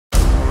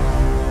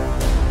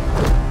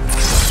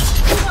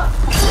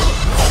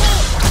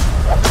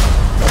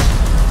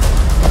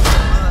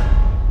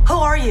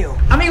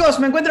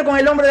me encuentro con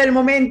el hombre del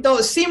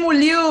momento, Simu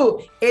Liu,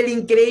 el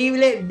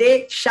increíble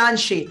de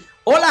Shang-Chi.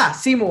 Hola,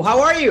 Simu,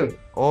 how are you?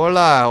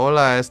 Hola,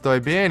 hola, estoy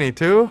bien, ¿y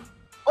tú?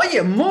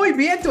 Oye, muy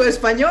bien tu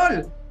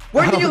español.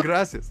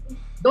 Gracias.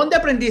 ¿Dónde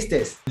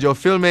aprendiste? Yo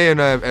filmé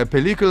una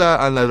película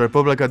en la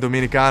República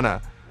Dominicana.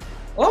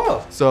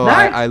 Oh, So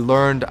nice. I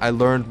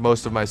learned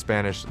most of my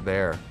Spanish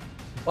there.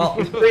 Well,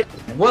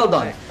 well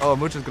done. Oh,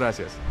 muchas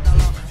gracias.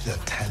 The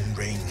Ten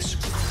Rings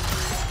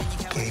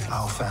gave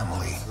our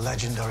family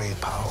legendary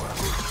power.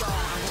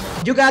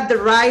 You got the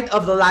ride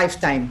of the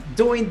lifetime.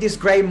 Doing this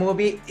great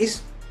movie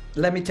is,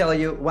 let me tell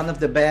you, one of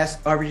the best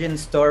origin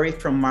stories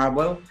from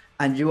Marvel,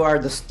 and you are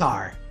the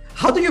star.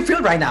 How do you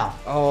feel right now?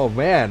 Oh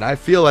man, I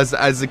feel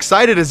as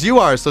excited as you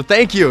are, so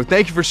thank you.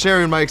 Thank you for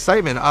sharing my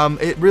excitement.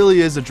 It really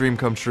is a dream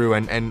come true,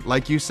 and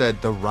like you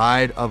said, the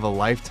ride of a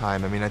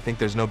lifetime. I mean, I think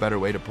there's no better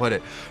way to put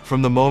it.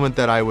 From the moment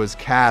that I was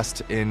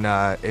cast in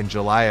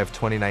July of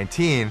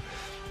 2019,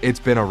 it's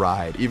been a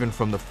ride. Even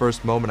from the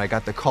first moment I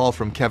got the call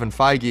from Kevin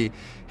Feige,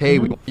 hey,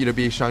 we want you to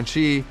be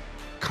Shang-Chi,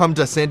 come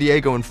to San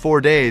Diego in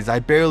 4 days. I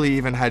barely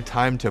even had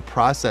time to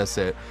process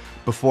it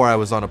before I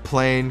was on a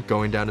plane,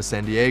 going down to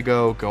San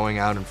Diego, going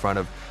out in front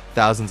of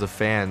thousands of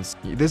fans.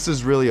 This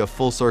is really a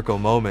full circle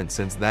moment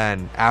since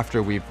then,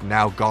 after we've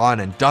now gone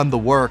and done the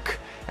work,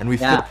 and we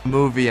filmed the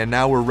movie, and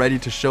now we're ready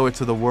to show it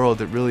to the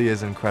world. It really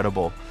is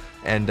incredible.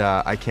 And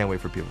I can't wait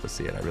for people to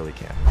see it, I really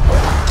can.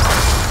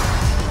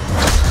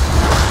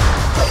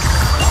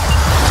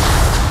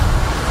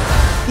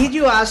 Did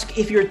you ask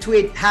if your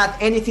tweet had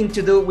anything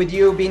to do with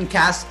you being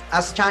cast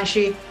as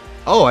Shang-Chi?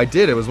 Oh, I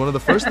did. It was one of the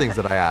first things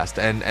that I asked.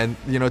 And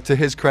you know, to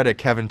his credit,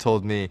 Kevin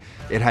told me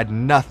it had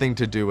nothing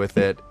to do with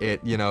it.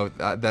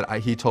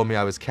 He told me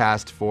I was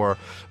cast for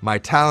my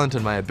talent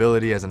and my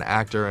ability as an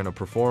actor and a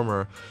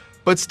performer.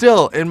 But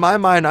still, in my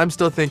mind, I'm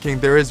still thinking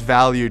there is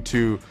value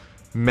to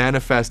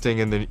manifesting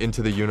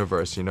into the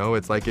universe, you know?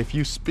 It's like if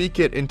you speak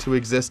it into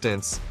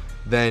existence,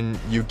 then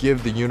you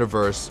give the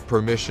universe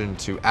permission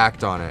to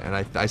act on it.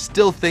 And I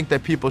still think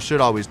that people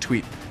should always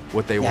tweet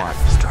what they want.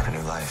 Start a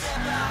new life.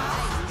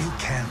 You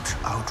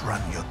can't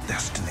outrun your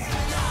destiny.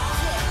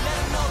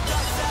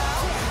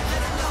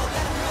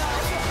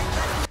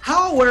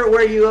 How aware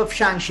were you of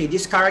Shang-Chi,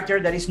 this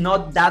character that is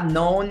not that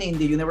known in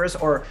the universe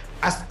or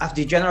as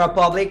the general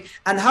public,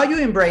 and how you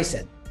embrace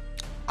it?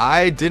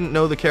 I didn't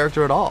know the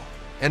character at all.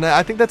 And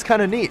I think that's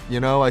kind of neat, you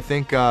know? I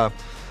think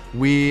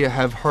we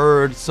have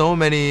heard so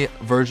many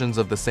versions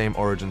of the same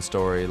origin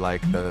story,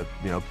 like the,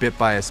 bit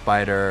by a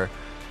spider,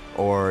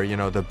 or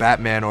the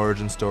Batman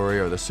origin story,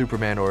 or the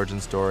Superman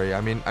origin story.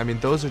 I mean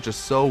those are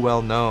just so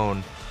well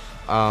known.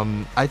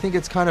 I think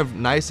it's kind of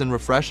nice and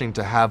refreshing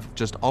to have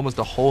just almost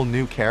a whole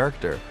new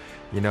character,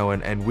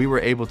 and we were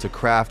able to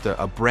craft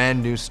a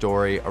brand new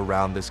story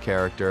around this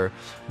character.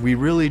 We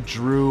really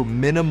drew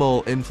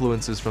minimal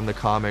influences from the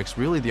comics.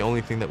 Really the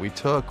only thing that we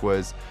took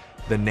was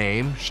the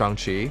name,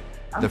 Shang-Chi,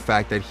 the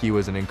fact that he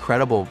was an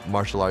incredible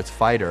martial arts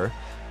fighter,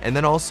 and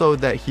then also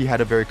that he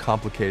had a very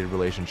complicated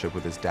relationship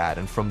with his dad.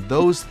 And from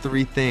those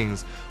three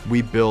things,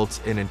 we built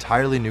an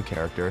entirely new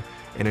character,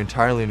 an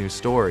entirely new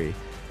story,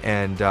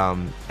 and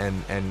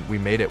we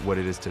made it what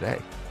it is today.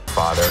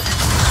 Father.